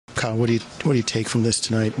Kyle, what do you take from this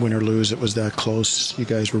tonight? Win or lose, it was that close. You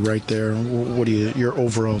guys were right there. What do your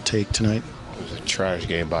overall take tonight? It was a trash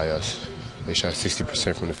game by us. They shot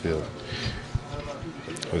 60% from the field.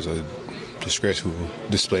 It was a disgraceful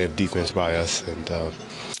display of defense by us, and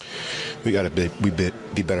we got to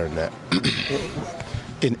be better than that.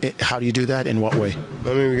 How do you do that? In what way?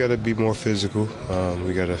 I mean, we got to be more physical.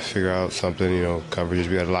 We got to figure out something, coverages.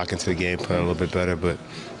 We got to lock into the game plan a little bit better, but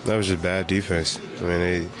that was just bad defense. I mean,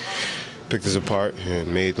 they picked us apart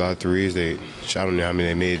and made a lot of threes. I don't know how many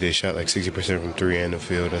they made. They shot like 60% from three in the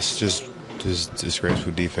field. That's just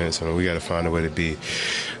disgraceful defense. I mean, we got to find a way to be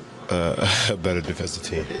a better defensive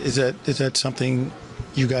team. Is that something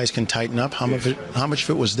you guys can tighten up? How much of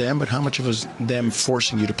it was them, but how much of it was them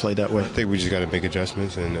forcing you to play that way? I think we just got to make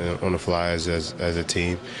adjustments and on the fly as a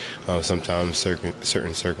team. Sometimes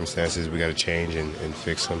certain circumstances we got to change and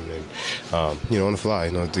fix them. And on the fly,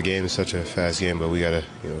 the game is such a fast game, but we got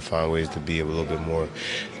to find ways to be a little bit more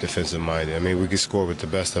defensive minded. I mean, we could score with the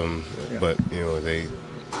best of them, but they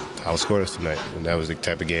outscored us tonight, and that was the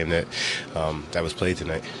type of game that was played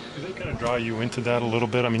tonight. Do they kind of draw you into that a little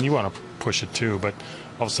bit? I mean, you want to push it too, but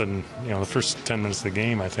all of a sudden, the first 10 minutes of the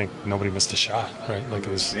game, I think nobody missed a shot, right? Like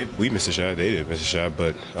it was. We missed a shot. They didn't miss a shot,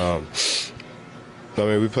 but I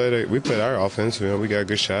mean, we played our offense. We got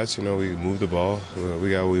good shots. We moved the ball.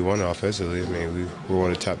 We won offensively. I mean, we're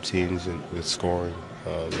one of the top teams with scoring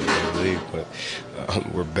in the league, but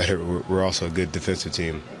we're better. We're also a good defensive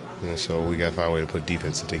team. And so we got to find a way to put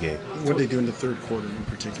defense into the game. What did they do in the third quarter in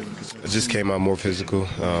particular? It just came out more physical.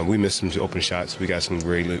 We missed some open shots. We got some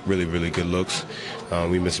really, really, really good looks.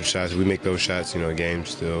 We missed some shots. We make those shots, the game's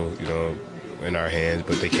still, in our hands,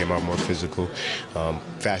 but they came out more physical,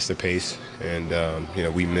 faster pace, and,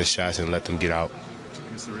 we missed shots and let them get out.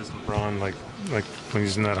 I guess there is LeBron, like when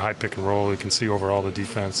he's in that high pick and roll, you can see over all the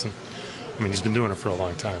defense. And, I mean, he's been doing it for a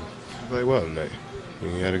long time. He played well tonight.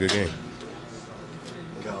 He had a good game.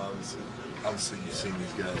 Obviously, you've seen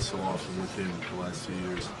these guys so often with him the last 2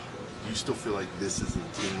 years. Do you still feel like this is a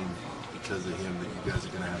team because of him that you guys are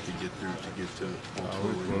going to have to get through to get to?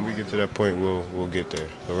 When we get to that point, we'll get there.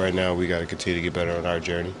 But right now, we got to continue to get better on our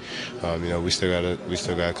journey. We still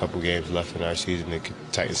got a couple games left in our season to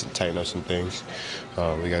tighten up some things.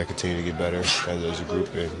 We got to continue to get better as a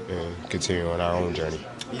group and continue on our own journey.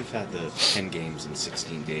 You've had the 10 games in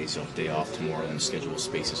 16 days. You'll have a day off tomorrow, and the schedule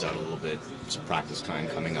spaces out a little bit. Some practice time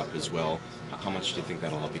coming up as well. How much do you think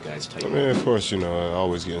that'll help you guys tighten up? I mean, of course,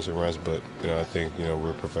 always getting some rest, but, I think,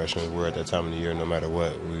 we're professionals. We're at that time of the year, no matter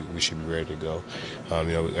what, we should be ready to go.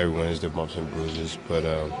 Everyone has their bumps and bruises, but,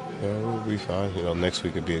 we'll be fine. Next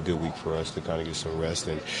week would be a good week for us to kind of get some rest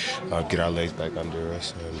and get our legs back under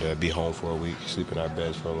us and be home for a week, sleep in our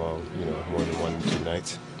beds for a long, more than 1 to 2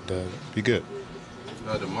 nights, and be good.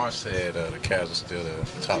 DeMar said the Cavs are still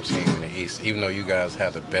the top team in the East, even though you guys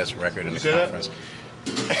have the best record in the conference.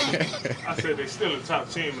 I said they're still the top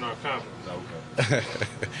team in our conference.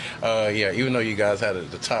 Okay. Yeah, even though you guys had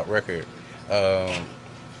the top record,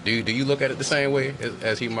 do you look at it the same way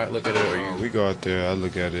as he might look at it? Or you? We go out there, I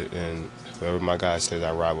look at it, and whatever my guy says,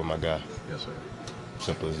 I ride with my guy. Yes, sir.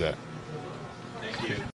 Simple as that. Thank you.